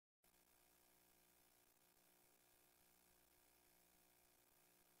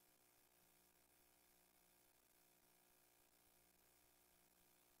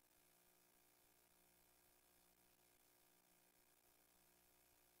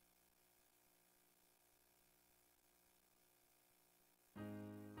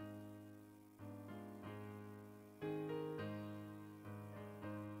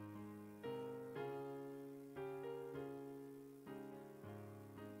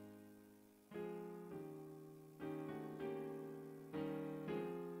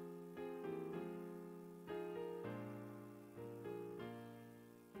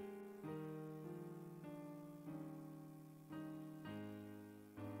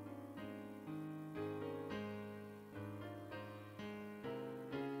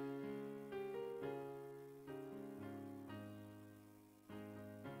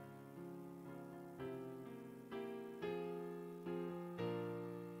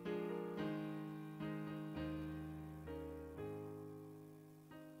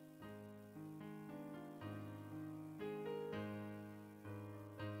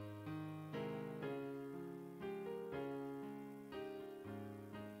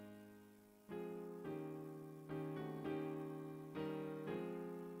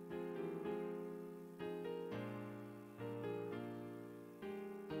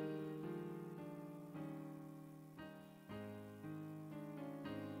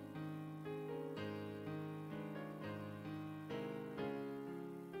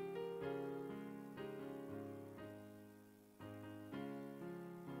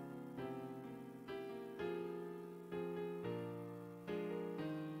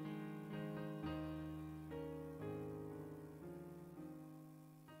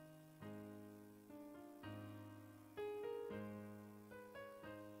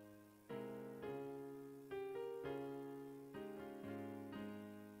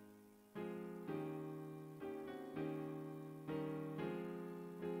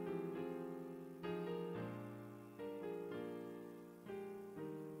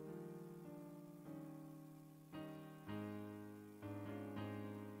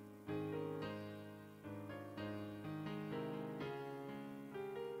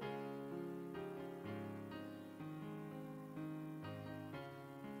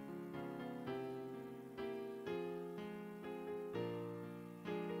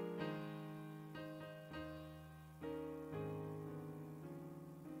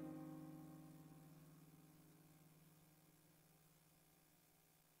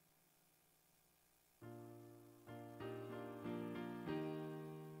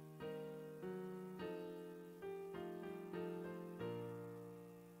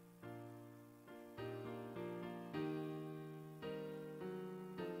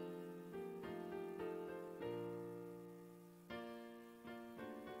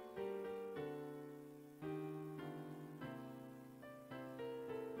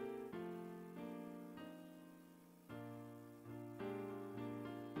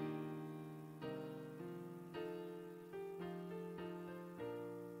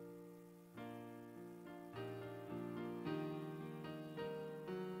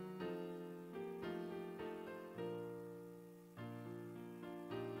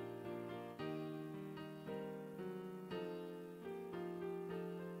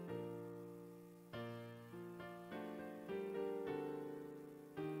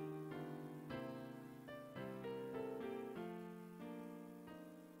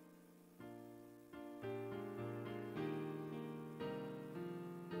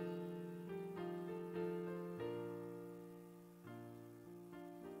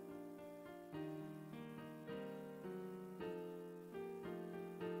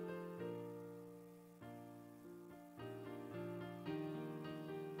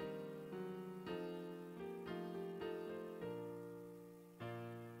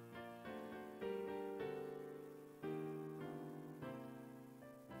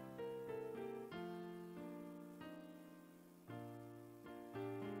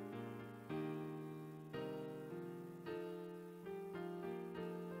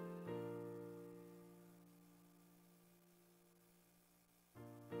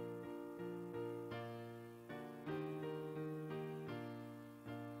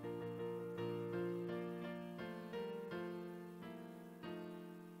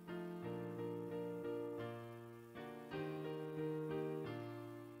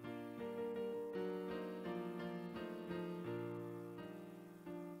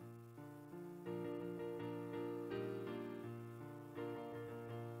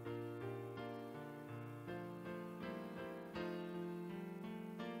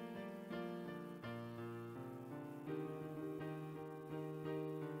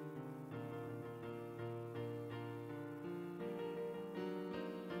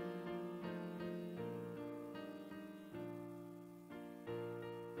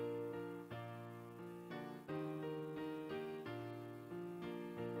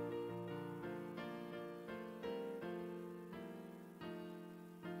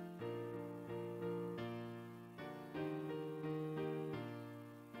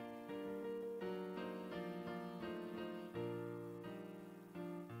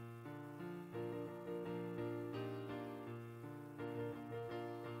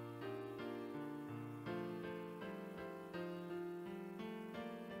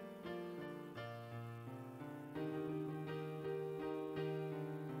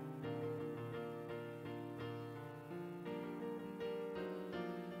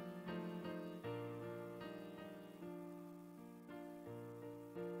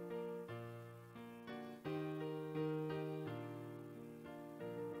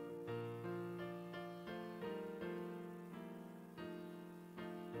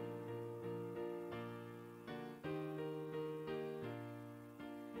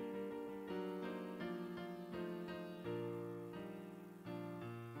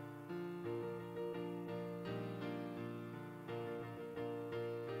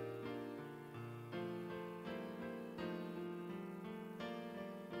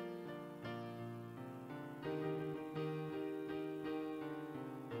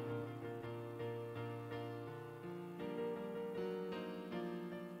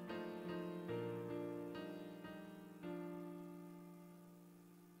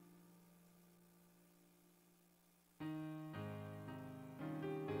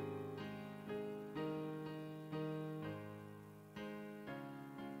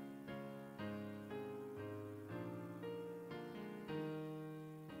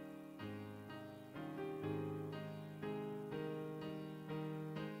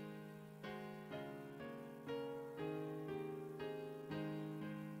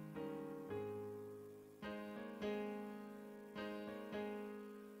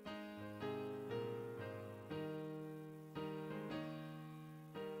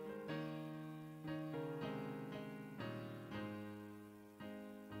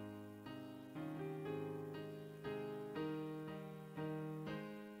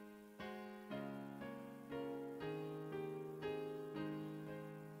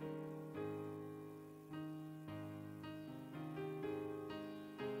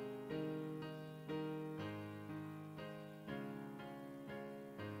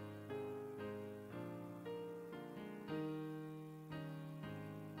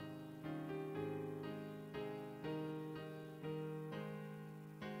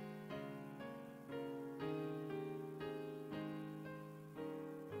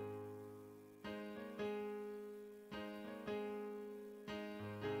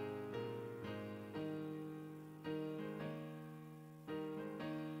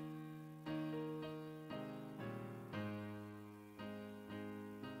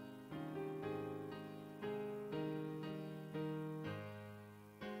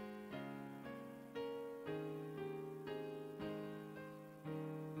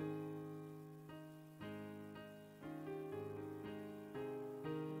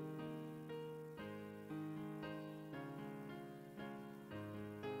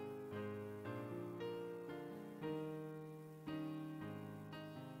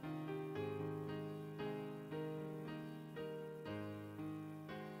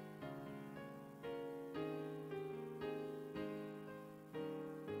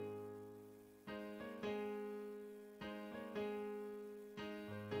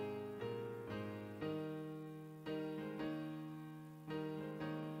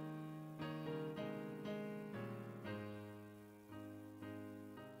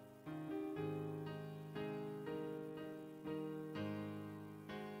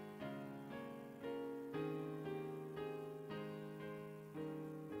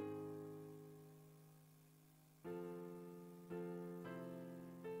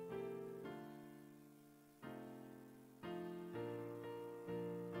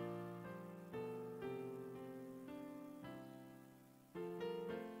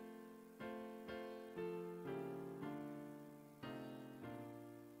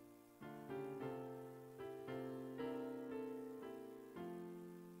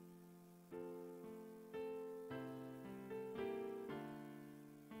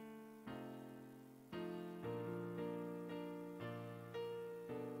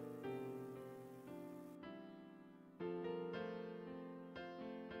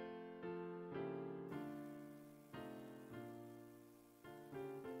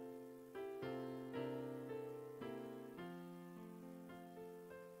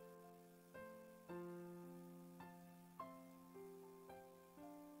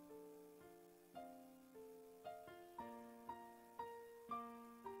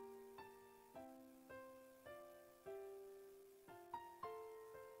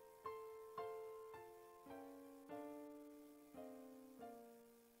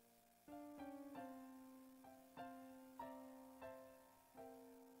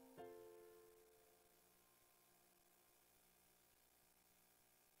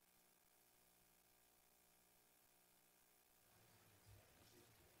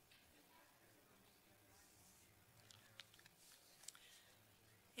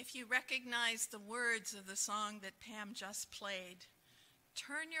If you recognize the words of the song that Pam just played,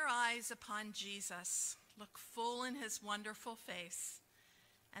 turn your eyes upon Jesus, look full in his wonderful face,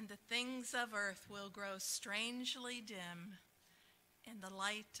 and the things of earth will grow strangely dim in the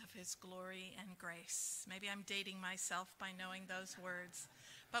light of his glory and grace. Maybe I'm dating myself by knowing those words.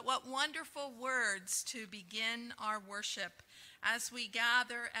 But what wonderful words to begin our worship as we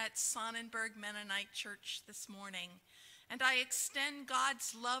gather at Sonnenberg Mennonite Church this morning. And I extend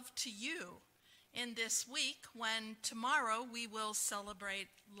God's love to you in this week when tomorrow we will celebrate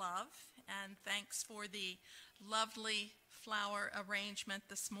love. And thanks for the lovely flower arrangement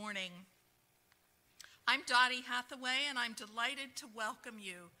this morning. I'm Mel Hathaway, and I'm delighted to welcome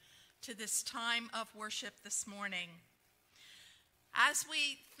you to this time of worship this morning. As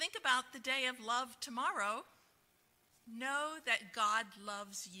we think about the day of love tomorrow, know that God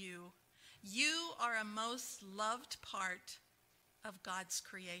loves you. You are a most loved part of God's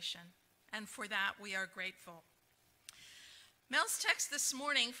creation, and for that we are grateful. Mel's text this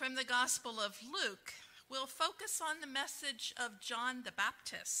morning from the Gospel of Luke will focus on the message of John the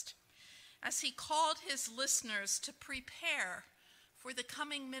Baptist as he called his listeners to prepare for the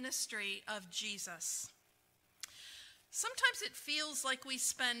coming ministry of Jesus. Sometimes it feels like we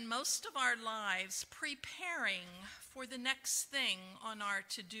spend most of our lives preparing for the next thing on our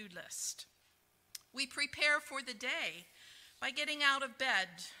to-do list. We prepare for the day by getting out of bed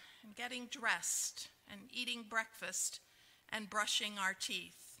and getting dressed and eating breakfast and brushing our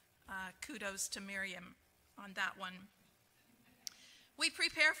teeth. Kudos to Miriam on that one. We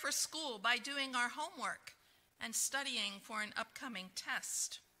prepare for school by doing our homework and studying for an upcoming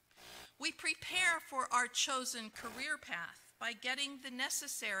test. We prepare for our chosen career path by getting the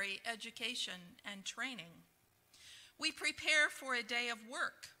necessary education and training. We prepare for a day of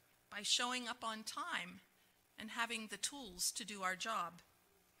work by showing up on time and having the tools to do our job.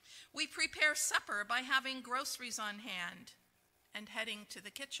 We prepare supper by having groceries on hand and heading to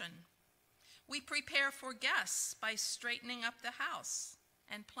the kitchen. We prepare for guests by straightening up the house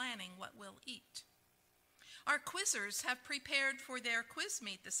and planning what we'll eat. Our quizzers have prepared for their quiz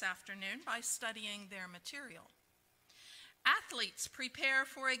meet this afternoon by studying their material. Athletes prepare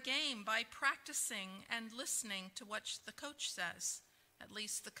for a game by practicing and listening to what the coach says. At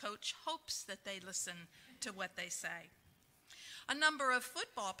least the coach hopes that they listen to what they say. A number of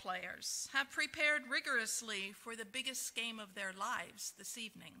football players have prepared rigorously for the biggest game of their lives this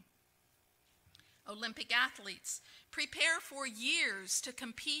evening. Olympic athletes prepare for years to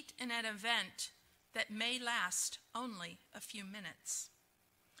compete in an event that may last only a few minutes.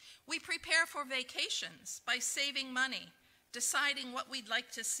 We prepare for vacations by saving money, deciding what we'd like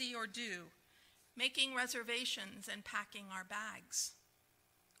to see or do, making reservations and packing our bags.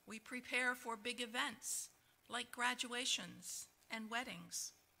 We prepare for big events like graduations and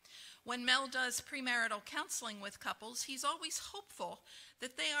weddings. When Mel does premarital counseling with couples, he's always hopeful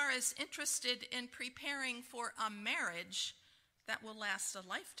that they are as interested in preparing for a marriage that will last a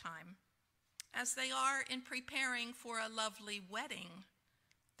lifetime as they are in preparing for a lovely wedding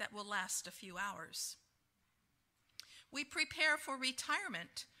that will last a few hours. We prepare for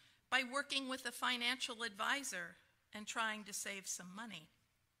retirement by working with a financial advisor and trying to save some money.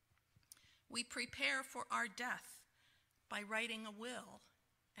 We prepare for our death by writing a will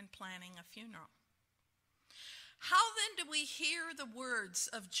and planning a funeral. How then do we hear the words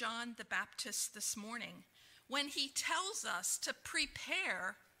of John the Baptist this morning when he tells us to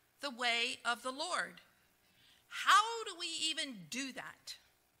prepare the way of the Lord? How do we even do that?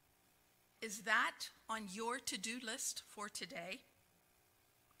 Is that on your to-do list for today?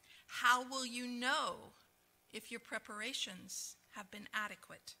 How will you know if your preparations have been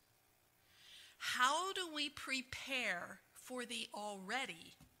adequate? How do we prepare for the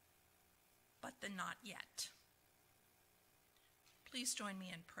already, but the not yet? Please join me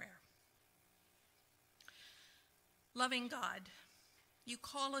in prayer. Loving God, you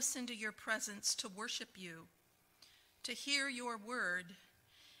call us into your presence to worship you, to hear your word,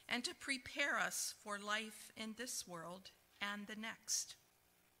 and to prepare us for life in this world and the next.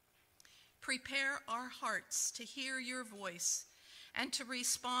 Prepare our hearts to hear your voice and to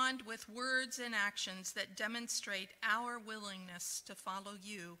respond with words and actions that demonstrate our willingness to follow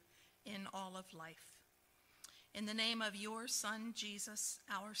you in all of life. In the name of your Son, Jesus,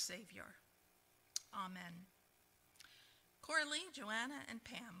 our Savior. Amen. Coralie, Joanna, and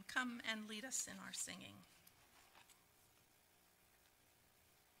Pam, come and lead us in our singing.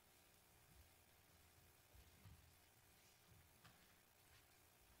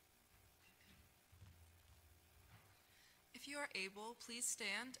 If you are able, please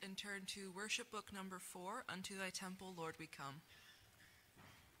stand and turn to worship book number 4, Unto Thy Temple, Lord, We Come.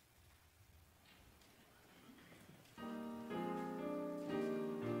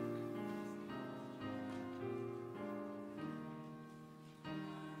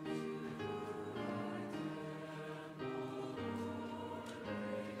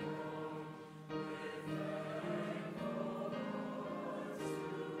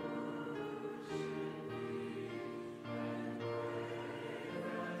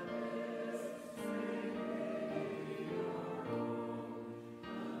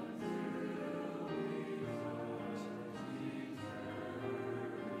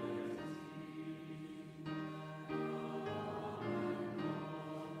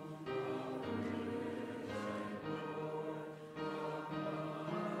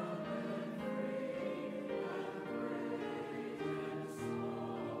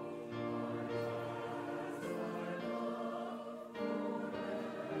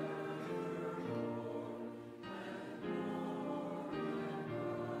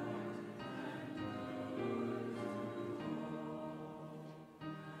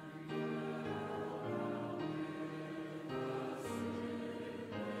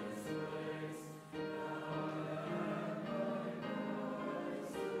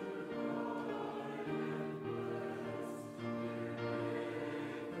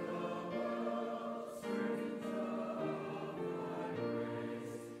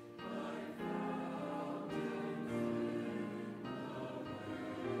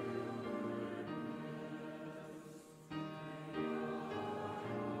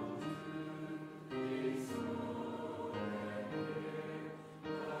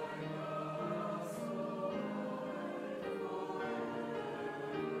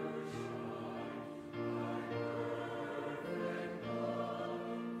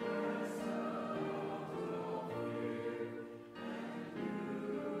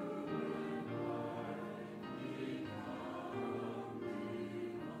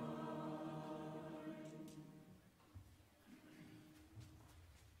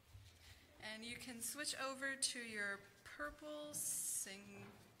 And you can switch over to your purple, sing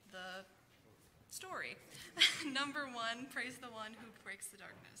the story. Number 1, praise the one who breaks the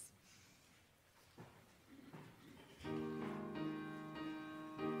darkness.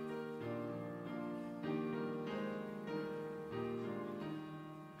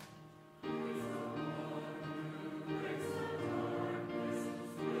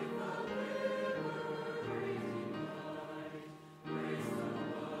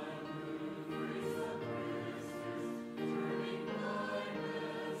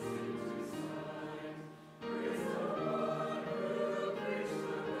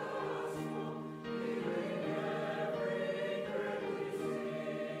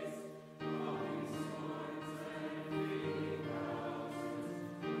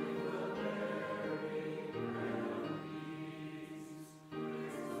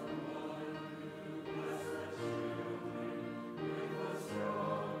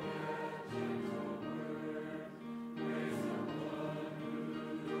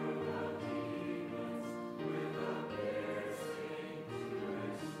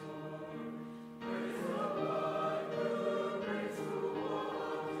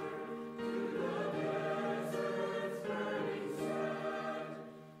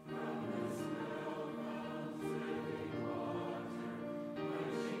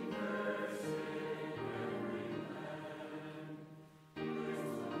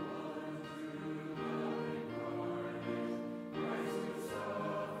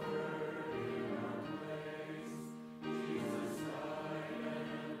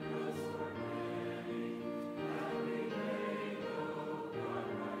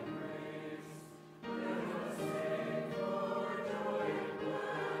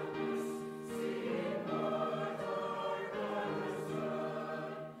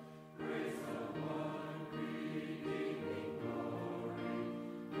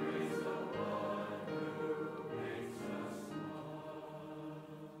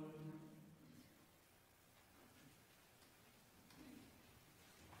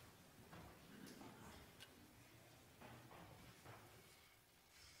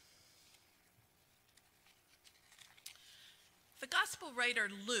 The gospel writer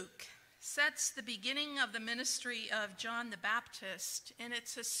Luke sets the beginning of the ministry of John the Baptist in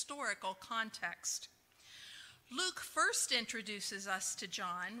its historical context. Luke first introduces us to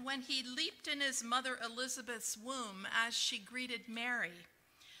John when he leaped in his mother Elizabeth's womb as she greeted Mary,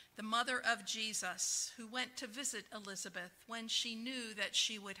 the mother of Jesus, who went to visit Elizabeth when she knew that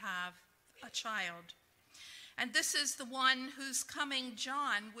she would have a child. And this is the one whose coming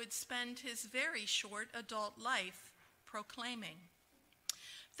John would spend his very short adult life proclaiming.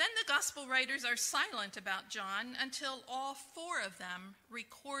 Then the gospel writers are silent about John until all 4 of them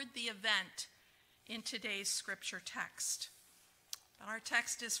record the event in today's scripture text. Our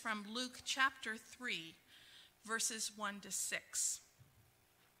text is from Luke chapter 3, verses 1 to 6.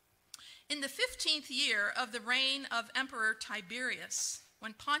 In the 15th year of the reign of Emperor Tiberius,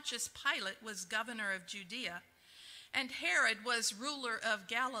 when Pontius Pilate was governor of Judea, and Herod was ruler of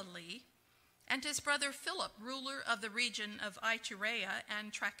Galilee, and his brother Philip, ruler of the region of Iturea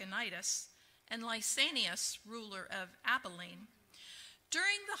and Trachonitis, and Lysanias, ruler of Abilene,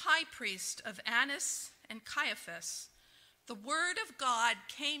 during the high priest of Annas and Caiaphas, the word of God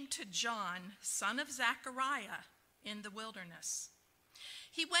came to John, son of Zechariah, in the wilderness.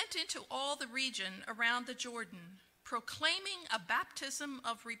 He went into all the region around the Jordan, proclaiming a baptism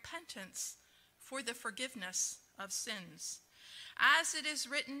of repentance for the forgiveness of sins, as it is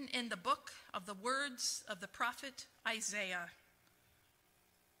written in the book of the words of the prophet Isaiah.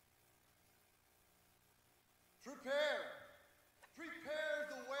 Prepare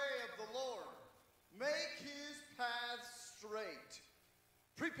the way of the Lord. Make his paths straight.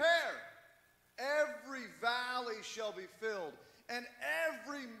 Prepare. Every valley shall be filled, and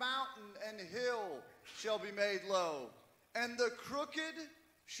every mountain and hill shall be made low, and the crooked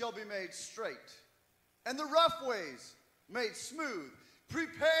shall be made straight, and the rough ways made smooth.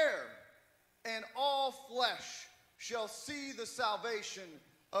 Prepare, and all flesh shall see the salvation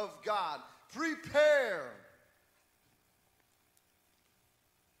of God. Prepare.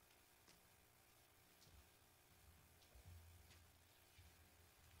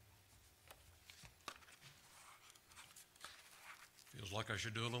 Feels like I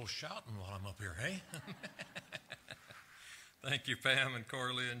should do a little shouting while I'm up here, hey? Thank you, Pam and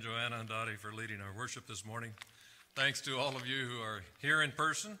Corley and Joanna and Dottie, for leading our worship this morning. Thanks to all of you who are here in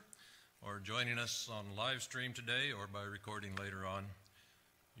person or joining us on live stream today or by recording later on.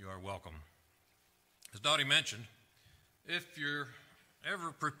 You are welcome. As Dottie mentioned, if you're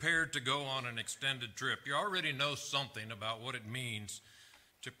ever prepared to go on an extended trip, you already know something about what it means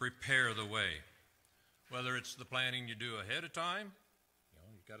to prepare the way. Whether it's the planning you do ahead of time,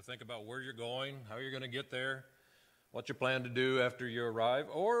 you've got to think about where you're going, how you're going to get there, what you plan to do after you arrive,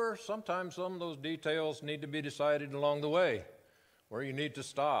 or sometimes some of those details need to be decided along the way, where you need to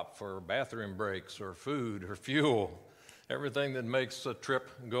stop for bathroom breaks or food or fuel, everything that makes a trip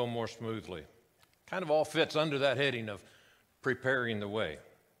go more smoothly. Kind of all fits under that heading of preparing the way.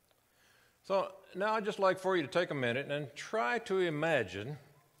 So now I'd just like for you to take a minute and try to imagine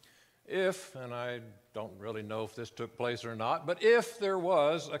if, and I don't really know if this took place or not, but if there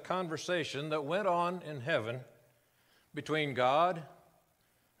was a conversation that went on in heaven between God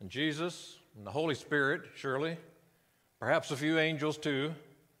and Jesus and the Holy Spirit, surely, perhaps a few angels too,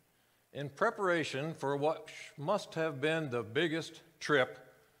 in preparation for what must have been the biggest trip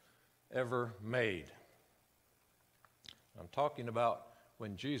ever made. I'm talking about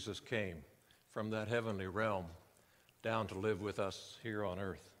when Jesus came from that heavenly realm down to live with us here on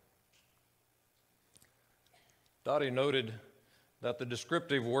earth. Dottie noted that the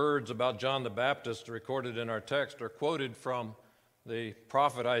descriptive words about John the Baptist recorded in our text are quoted from the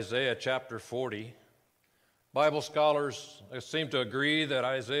prophet Isaiah chapter 40. Bible scholars seem to agree that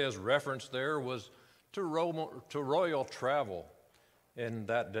Isaiah's reference there was to royal travel in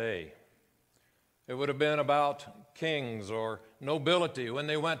that day. It would have been about kings or nobility when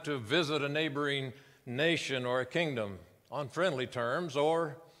they went to visit a neighboring nation or a kingdom on friendly terms,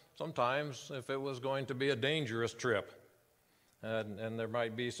 or sometimes if it was going to be a dangerous trip. And there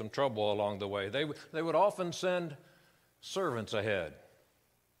might be some trouble along the way. They would often send servants ahead,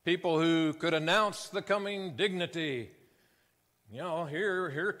 people who could announce the coming dignity.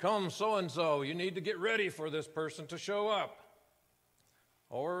 Here comes so-and-so. You need to get ready for this person to show up.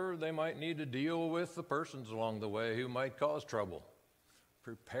 Or they might need to deal with the persons along the way who might cause trouble,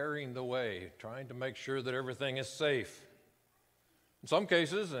 preparing the way, trying to make sure that everything is safe. In some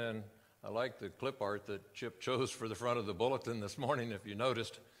cases, and I like the clip art that Chip chose for the front of the bulletin this morning, if you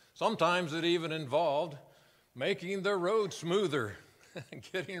noticed. Sometimes it even involved making the road smoother,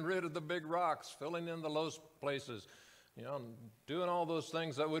 getting rid of the big rocks, filling in the low places, doing all those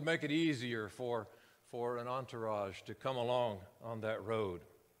things that would make it easier for an entourage to come along on that road.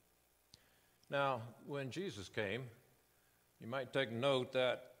 Now, when Jesus came, you might take note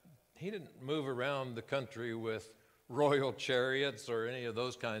that he didn't move around the country with royal chariots or any of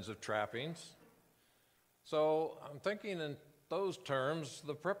those kinds of trappings. So I'm thinking in those terms,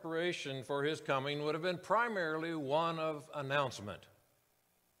 the preparation for his coming would have been primarily one of announcement.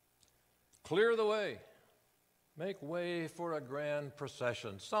 Clear the way. Make way for a grand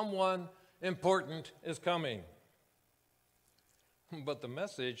procession. Someone important is coming. But the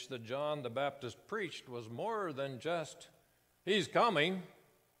message that John the Baptist preached was more than just, he's coming.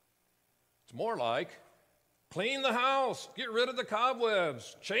 It's more like, clean the house, get rid of the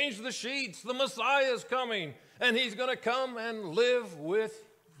cobwebs, change the sheets, the Messiah is coming, and he's going to come and live with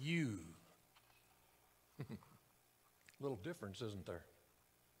you. Little difference, isn't there?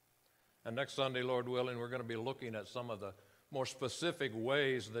 And next Sunday, Lord willing, we're going to be looking at some of the more specific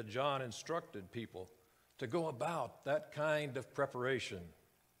ways that John instructed people to go about that kind of preparation.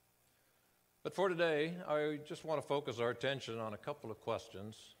 But for today, I just want to focus our attention on a couple of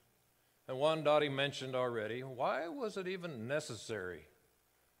questions. And one Dottie mentioned already. Why was it even necessary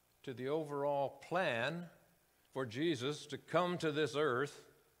to the overall plan for Jesus to come to this earth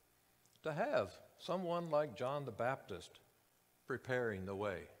to have someone like John the Baptist preparing the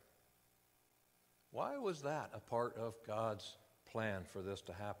way? Why was that a part of God's plan for this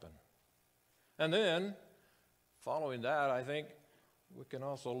to happen? And then, following that, I think we can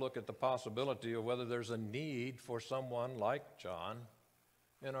also look at the possibility of whether there's a need for someone like John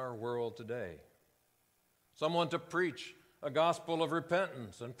in our world today. Someone to preach a gospel of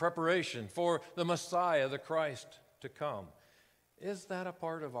repentance and preparation for the Messiah, the Christ, to come. Is that a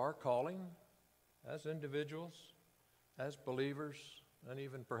part of our calling as individuals, as believers, and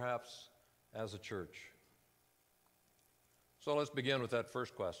even perhaps as a church? So let's begin with that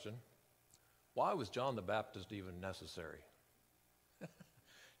first question. Why was John the Baptist even necessary? You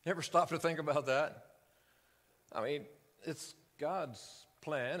ever stop to think about that? I mean, it's God's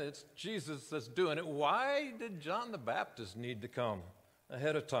plan. It's Jesus that's doing it. Why did John the Baptist need to come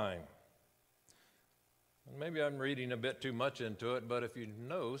ahead of time? And maybe I'm reading a bit too much into it, but if you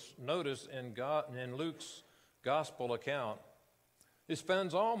notice in Luke's gospel account, he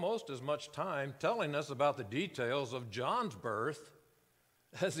spends almost as much time telling us about the details of John's birth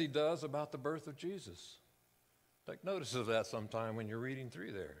as he does about the birth of Jesus. Take notice of that sometime when you're reading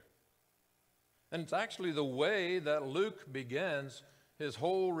through there. And it's actually the way that Luke begins his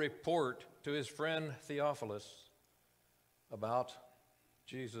whole report to his friend Theophilus about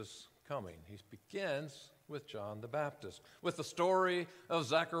Jesus coming. He begins with John the Baptist. With the story of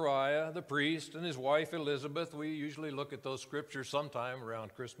Zechariah, the priest, and his wife Elizabeth, we usually look at those scriptures sometime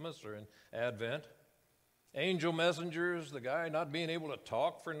around Christmas or in Advent. Angel messengers, the guy not being able to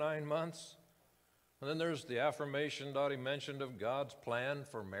talk for 9 months. And then there's the affirmation Dottie mentioned of God's plan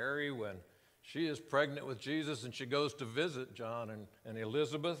for Mary when she is pregnant with Jesus and she goes to visit John and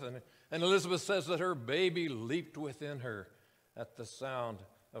Elizabeth. And Elizabeth says that her baby leaped within her at the sound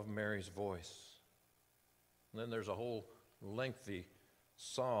of Mary's voice. And then there's a whole lengthy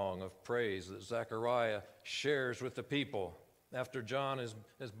song of praise that Zechariah shares with the people after John is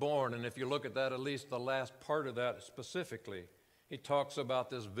born. And if you look at that, at least the last part of that specifically, he talks about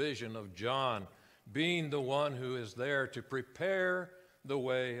this vision of John being the one who is there to prepare the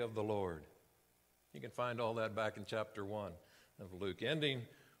way of the Lord. You can find all that back in chapter 1 of Luke, ending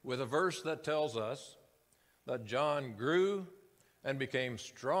with a verse that tells us that John grew and became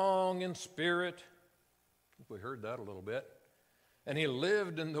strong in spirit. I think we heard that a little bit. And he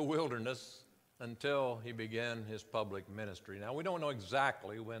lived in the wilderness until he began his public ministry. Now, we don't know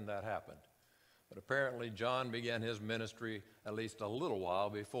exactly when that happened, but apparently John began his ministry at least a little while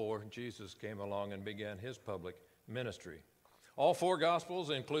before Jesus came along and began his public ministry. All 4 Gospels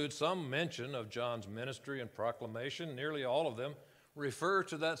include some mention of John's ministry and proclamation. Nearly all of them refer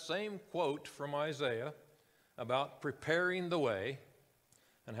to that same quote from Isaiah about preparing the way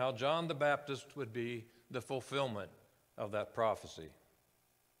and how John the Baptist would be the fulfillment of that prophecy.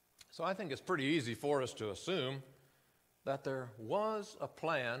 So I think it's pretty easy for us to assume that there was a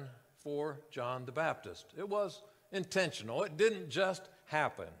plan for John the Baptist. It was intentional. It didn't just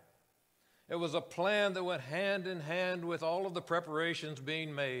happen. It was a plan that went hand in hand with all of the preparations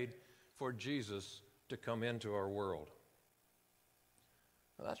being made for Jesus to come into our world.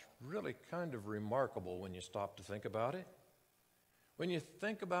 Now, that's really kind of remarkable when you stop to think about it. When you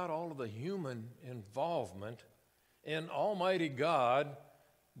think about all of the human involvement in Almighty God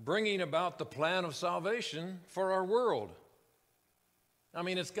bringing about the plan of salvation for our world. I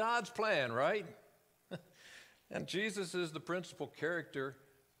mean, it's God's plan, right? And Jesus is the principal character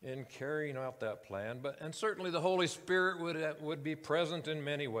in carrying out that plan. And certainly the Holy Spirit would be present in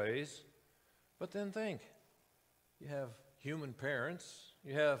many ways. But then think, you have human parents,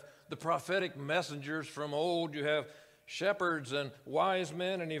 you have the prophetic messengers from old, you have shepherds and wise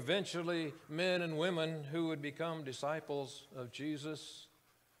men, and eventually men and women who would become disciples of Jesus.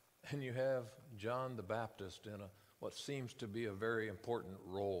 And you have John the Baptist in what seems to be a very important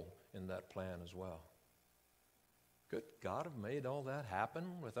role in that plan as well. Could God have made all that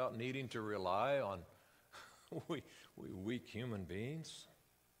happen without needing to rely on we weak human beings?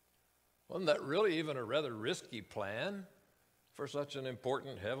 Wasn't that really even a rather risky plan for such an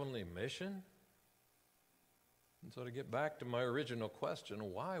important heavenly mission? And so to get back to my original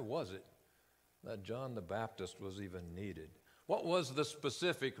question, why was it that John the Baptist was even needed? What was the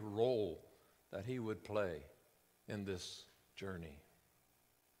specific role that he would play in this journey?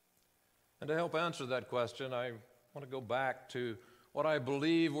 And to help answer that question, I want to go back to what I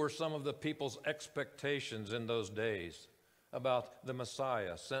believe were some of the people's expectations in those days about the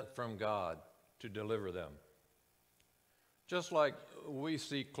Messiah sent from God to deliver them. Just like we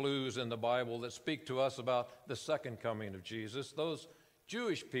see clues in the Bible that speak to us about the second coming of Jesus, those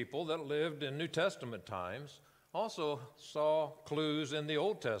Jewish people that lived in New Testament times also saw clues in the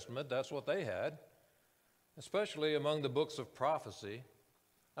Old Testament. That's what they had, especially among the books of prophecy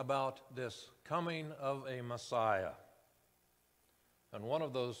about this coming of a Messiah. And one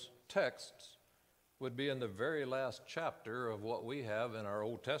of those texts would be in the very last chapter of what we have in our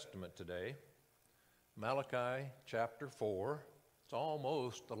Old Testament today, Malachi chapter 4. It's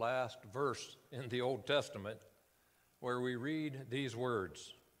almost the last verse in the Old Testament where we read these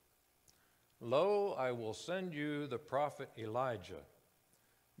words, "Lo, I will send you the prophet Elijah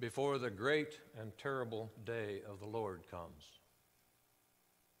before the great and terrible day of the Lord comes."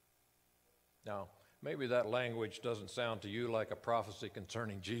 Now, maybe that language doesn't sound to you like a prophecy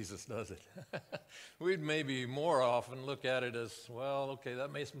concerning Jesus, does it? We'd maybe more often look at it as, well, okay,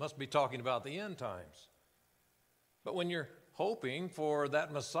 that must be talking about the end times. But when you're hoping for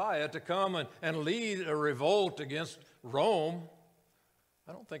that Messiah to come and lead a revolt against Rome,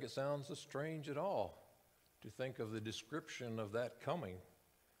 I don't think it sounds as strange at all to think of the description of that coming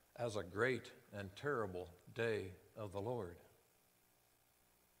as a great and terrible day of the Lord.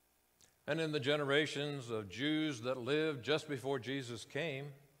 And in the generations of Jews that lived just before Jesus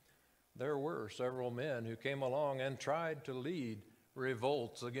came, there were several men who came along and tried to lead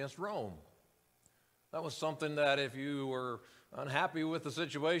revolts against Rome. That was something that if you were unhappy with the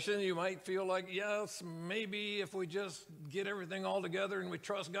situation, you might feel like, yes, maybe if we just get everything all together and we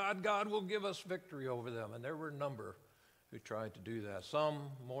trust God, God will give us victory over them. And there were a number who tried to do that. Some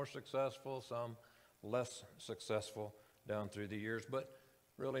more successful, some less successful down through the years, but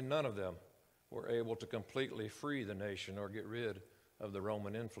really none of them were able to completely free the nation or get rid of the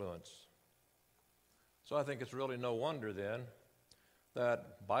Roman influence. So I think it's really no wonder then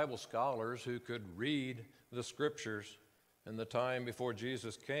that Bible scholars who could read the scriptures in the time before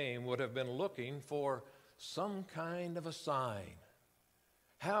Jesus came would have been looking for some kind of a sign.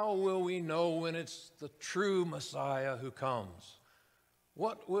 How will we know when it's the true Messiah who comes?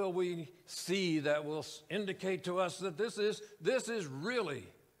 What will we see that will indicate to us that this is really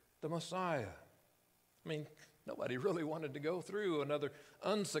the Messiah? I mean, nobody really wanted to go through another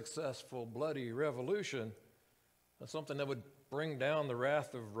unsuccessful, bloody revolution, something that would bring down the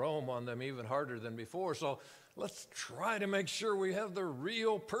wrath of Rome on them even harder than before. So let's try to make sure we have the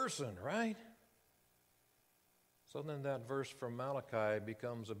real person, right? So then that verse from Malachi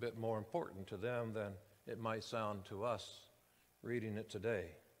becomes a bit more important to them than it might sound to us reading it today.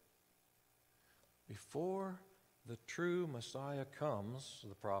 Before the true Messiah comes,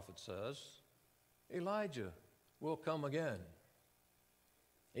 the prophet says, Elijah will come again.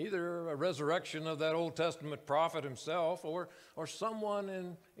 Either a resurrection of that Old Testament prophet himself or someone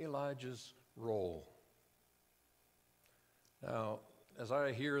in Elijah's role. Now, as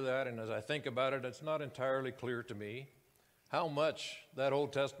I hear that and as I think about it, it's not entirely clear to me how much that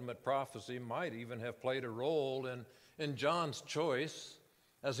Old Testament prophecy might even have played a role in John's choice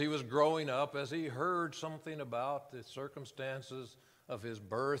as he was growing up, as he heard something about the circumstances of his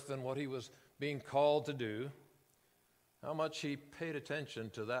birth and what he was being called to do, how much he paid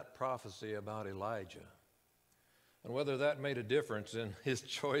attention to that prophecy about Elijah, and whether that made a difference in his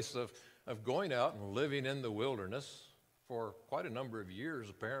choice of going out and living in the wilderness for quite a number of years,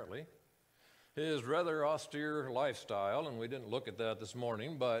 apparently. His rather austere lifestyle, and we didn't look at that this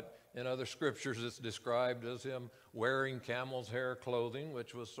morning, but in other scriptures it's described as him wearing camel's hair clothing,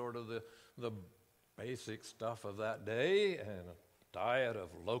 which was sort of the basic stuff of that day, and a diet of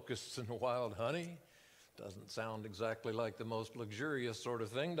locusts and wild honey. Doesn't sound exactly like the most luxurious sort of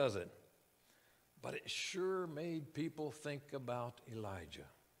thing, does it? But it sure made people think about Elijah,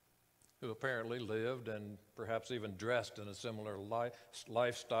 who apparently lived and perhaps even dressed in a similar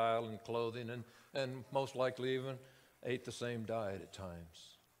lifestyle and clothing, and most likely even ate the same diet at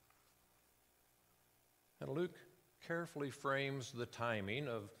times. And Luke carefully frames the timing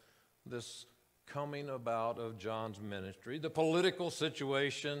of this coming about of John's ministry, the political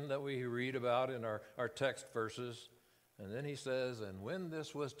situation that we read about in our text verses. And then he says, and when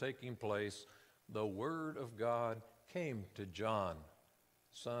this was taking place, the word of God came to John,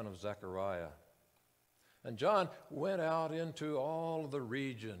 son of Zechariah. And John went out into all the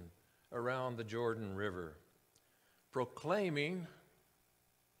region around the Jordan River, proclaiming,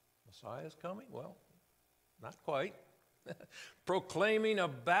 Messiah's coming? Well, not quite. Proclaiming a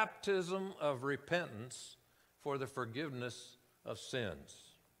baptism of repentance for the forgiveness of sins.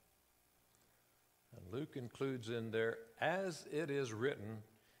 And Luke includes in there, as it is written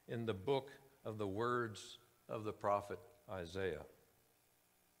in the book of the words of the prophet Isaiah.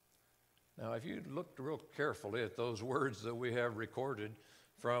 Now, if you looked real carefully at those words that we have recorded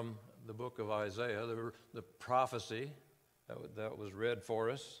from the book of Isaiah, the prophecy that was read for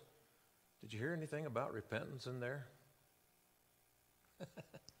us, did you hear anything about repentance in there?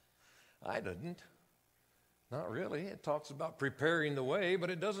 I didn't. Not really. It talks about preparing the way, but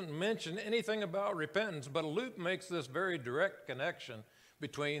it doesn't mention anything about repentance. But Luke makes this very direct connection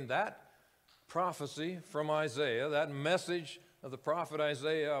between that prophecy from Isaiah, that message of the prophet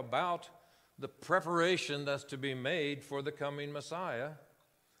Isaiah about the preparation that's to be made for the coming Messiah,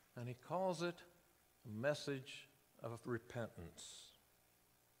 and he calls it a message of repentance.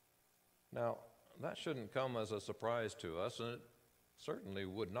 Now, that shouldn't come as a surprise to us, and it certainly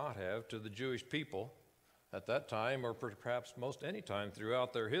would not have to the Jewish people at that time, or perhaps most any time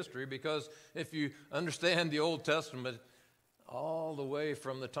throughout their history, because if you understand the Old Testament, all the way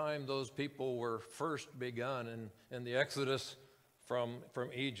from the time those people were first begun in the Exodus from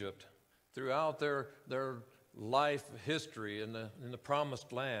Egypt, throughout their life history in the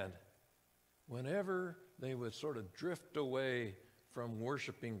Promised Land, whenever they would sort of drift away from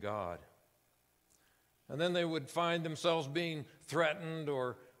worshiping God, and then they would find themselves being threatened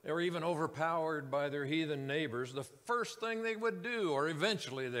or even overpowered by their heathen neighbors, the first thing they would do, or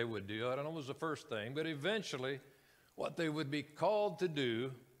eventually they would do, I don't know if it was the first thing, but eventually what they would be called to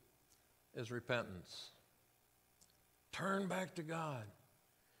do is repentance. Turn back to God.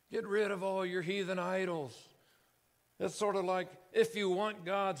 Get rid of all your heathen idols It's sort of like, if you want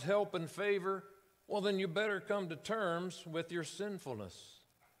God's help and favor, well, then you better come to terms with your sinfulness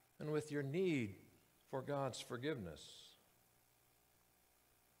and with your need for God's forgiveness.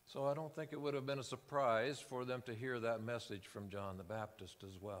 So I don't think it would have been a surprise for them to hear that message from John the Baptist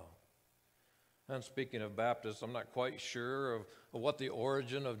as well. And speaking of Baptists, I'm not quite sure of what the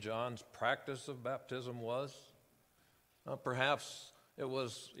origin of John's practice of baptism was. Perhaps it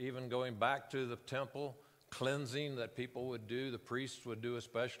was even going back to the temple cleansing that people would do, the priests would do,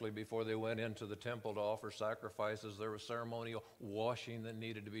 especially before they went into the temple to offer sacrifices. There was ceremonial washing that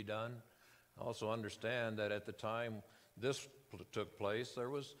needed to be done. I also understand that at the time this took place, there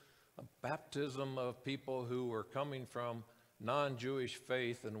was a baptism of people who were coming from non-Jewish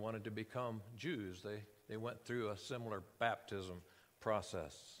faith and wanted to become Jews. They went through a similar baptism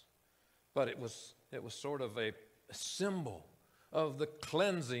process. But it was sort of a symbol of the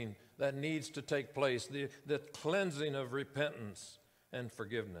cleansing that needs to take place, the cleansing of repentance and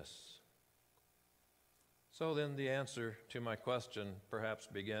forgiveness. So then the answer to my question perhaps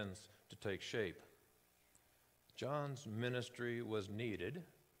begins to take shape. John's ministry was needed,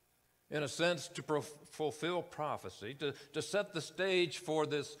 in a sense, to fulfill prophecy, to set the stage for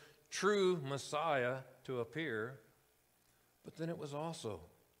this true Messiah to appear. But then it was also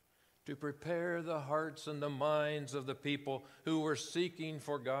to prepare the hearts and the minds of the people who were seeking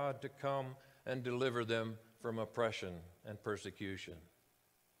for God to come and deliver them from oppression and persecution.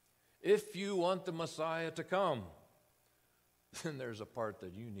 If you want the Messiah to come, then there's a part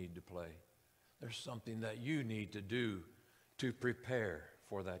that you need to play. There's something that you need to do to prepare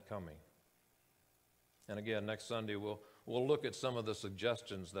for that coming. And again, next Sunday we'll look at some of the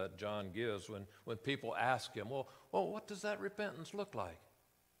suggestions that John gives when people ask him, well, what does that repentance look like?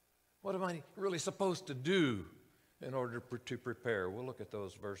 What am I really supposed to do in order to prepare? We'll look at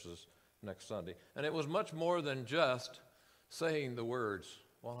those verses next Sunday. And it was much more than just saying the words,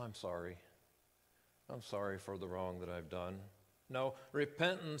 well, I'm sorry. I'm sorry for the wrong that I've done. No,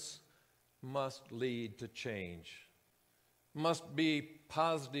 repentance must lead to change. Must be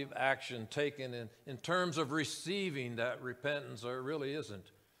positive action taken in terms of receiving that repentance, or it really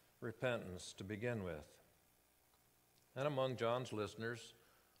isn't repentance to begin with. And among John's listeners,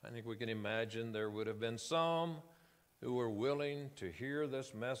 I think we can imagine there would have been some who were willing to hear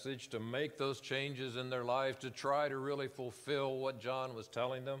this message, to make those changes in their life, to try to really fulfill what John was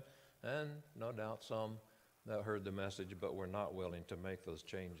telling them, and no doubt some that heard the message but were not willing to make those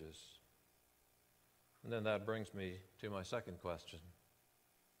changes. And then that brings me to my second question.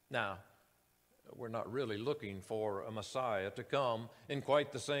 Now, we're not really looking for a Messiah to come in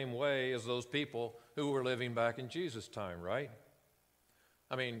quite the same way as those people who were living back in Jesus' time, right?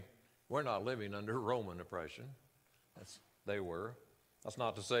 I mean, we're not living under Roman oppression. They were. That's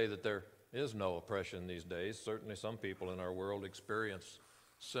not to say that there is no oppression these days. Certainly some people in our world experience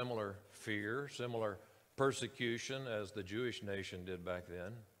similar fear, similar persecution as the Jewish nation did back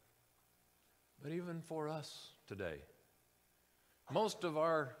then. But even for us today, most of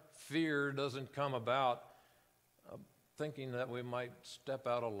our fear doesn't come about thinking that we might step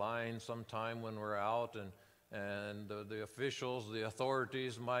out of line sometime when we're out and the officials, the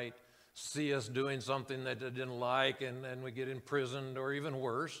authorities might see us doing something that they didn't like and we get imprisoned or even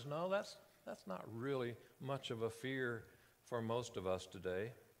worse. No, that's not really much of a fear for most of us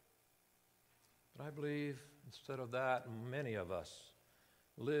today. But I believe instead of that, many of us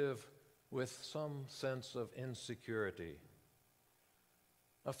live with some sense of insecurity,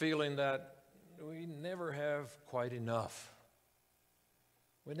 a feeling that we never have quite enough.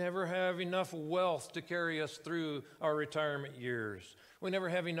 We never have enough wealth to carry us through our retirement years. We never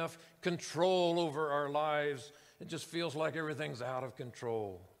have enough control over our lives. It just feels like everything's out of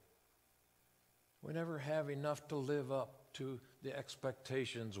control. We never have enough to live up to the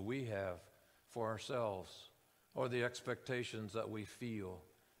expectations we have for ourselves or the expectations that we feel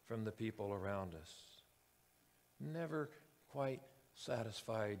from the people around us. Never quite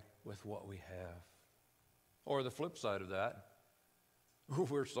satisfied with what we have. Or the flip side of that,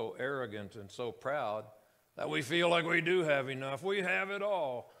 we're so arrogant and so proud that we feel like we do have enough. We have it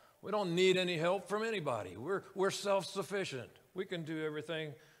all. We don't need any help from anybody. We're self-sufficient. We can do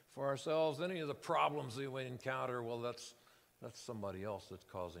everything for ourselves. Any of the problems that we encounter, well, that's somebody else that's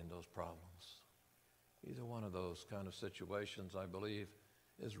causing those problems. Either one of those kind of situations, I believe,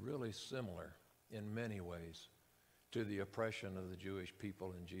 is really similar in many ways to the oppression of the Jewish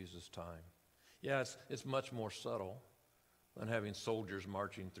people in Jesus' time. Yeah, it's much more subtle than having soldiers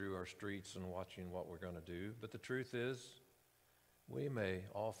marching through our streets and watching what we're going to do. But the truth is, we may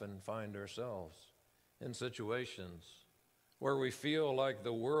often find ourselves in situations where we feel like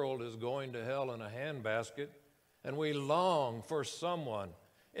the world is going to hell in a handbasket, And we long for someone,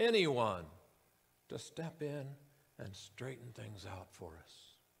 anyone, to step in and straighten things out for us.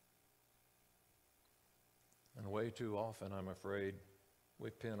 And way too often, I'm afraid, we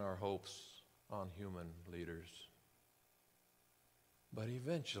pin our hopes on human leaders. But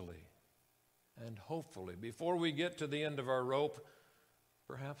eventually, and hopefully, before we get to the end of our rope,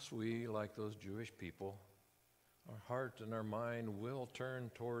 perhaps we, like those Jewish people, our heart and our mind will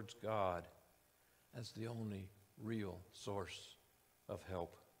turn towards God as the only real source of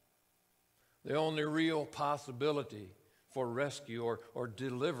help, the only real possibility for rescue or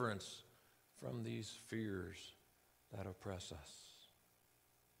deliverance from these fears that oppress us.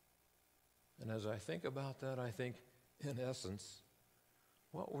 And as I think about that, I think, in essence,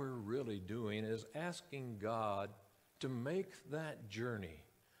 what we're really doing is asking God to make that journey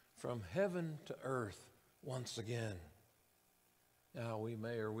from heaven to earth once again. Now, we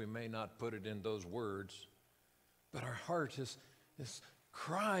may or we may not put it in those words, but our heart is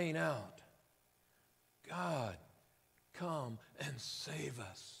crying out, God, come and save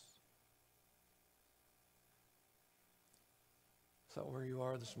us. Is that where you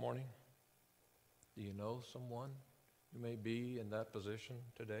are this morning? Do you know someone who may be in that position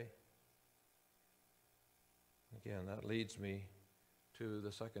today? Again, that leads me to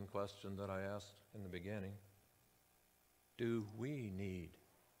the second question that I asked in the beginning. Do we need?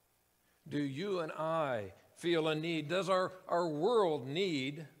 Do you and I feel a need? Does our world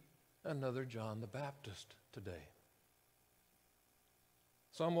need another John the Baptist today?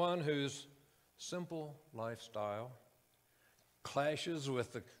 Someone whose simple lifestyle clashes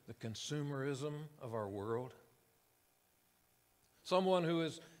with the consumerism of our world. Someone who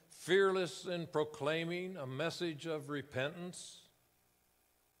is fearless in proclaiming a message of repentance.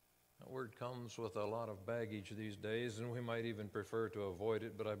 That word comes with a lot of baggage these days, and we might even prefer to avoid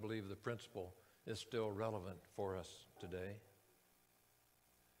it, but I believe the principle is still relevant for us today.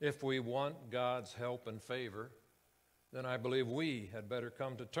 If we want God's help and favor, then I believe we had better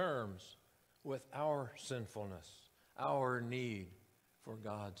come to terms with our sinfulness, our need for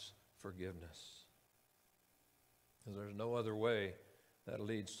God's forgiveness. Because there's no other way that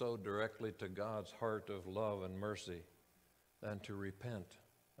leads so directly to God's heart of love and mercy than to repent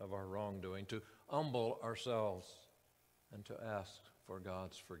of our wrongdoing, to humble ourselves, and to ask for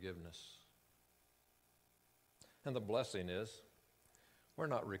God's forgiveness. And the blessing is, we're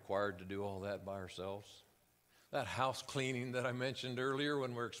not required to do all that by ourselves. That house cleaning that I mentioned earlier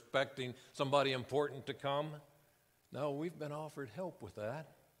when we're expecting somebody important to come, no, we've been offered help with that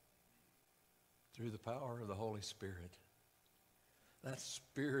through the power of the Holy Spirit. That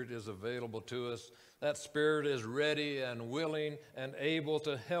Spirit is available to us. That Spirit is ready and willing and able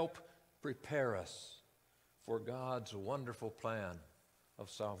to help prepare us for God's wonderful plan of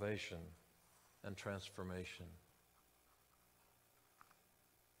salvation and transformation.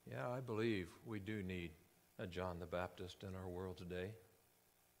 Yeah, I believe we do need a John the Baptist in our world today.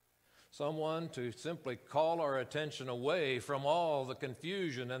 Someone to simply call our attention away from all the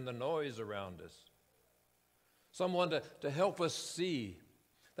confusion and the noise around us. Someone to help us see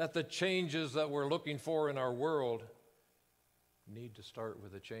that the changes that we're looking for in our world need to start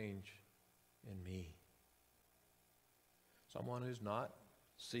with a change in me. Someone who's not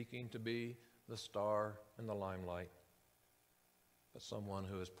seeking to be the star in the limelight, but someone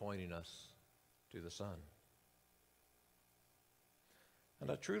who is pointing us to the sun. And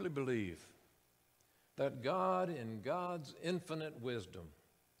I truly believe that God, in God's infinite wisdom,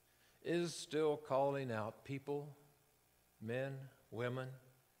 is still calling out people, men, women,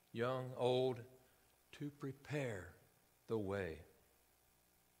 young, old, to prepare the way.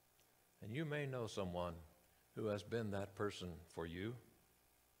 And you may know someone who has been that person for you.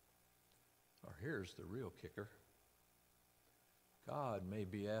 Or here's the real kicker. God may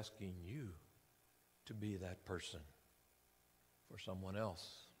be asking you to be that person for someone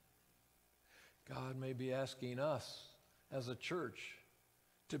else. God may be asking us as a church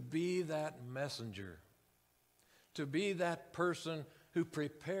to be that messenger, to be that person who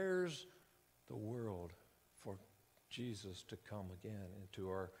prepares the world for Jesus to come again into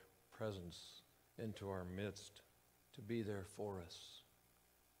our presence, into our midst, to be there for us.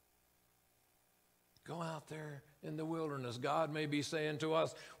 Go out there in the wilderness. God may be saying to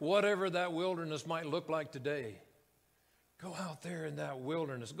us, whatever that wilderness might look like today, go out there in that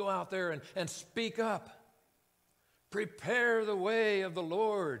wilderness. Go out there and speak up. Prepare the way of the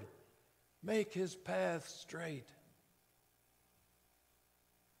Lord. Make his path straight.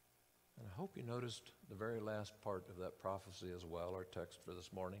 And I hope you noticed the very last part of that prophecy as well, our text for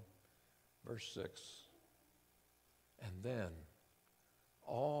this morning. Verse 6. And then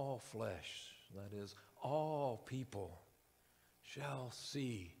all flesh, that is, all people shall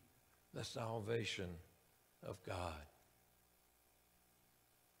see the salvation of God.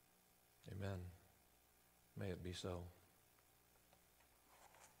 Amen. May it be so.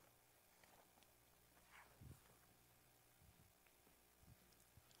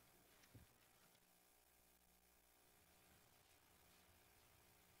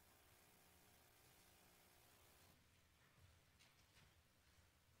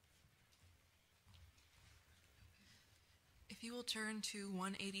 If you will turn to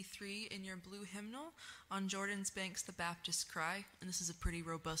 183 in your blue hymnal, On Jordan's Banks the Baptists Cry, and this is a pretty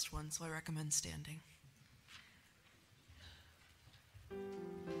robust one, so I recommend standing.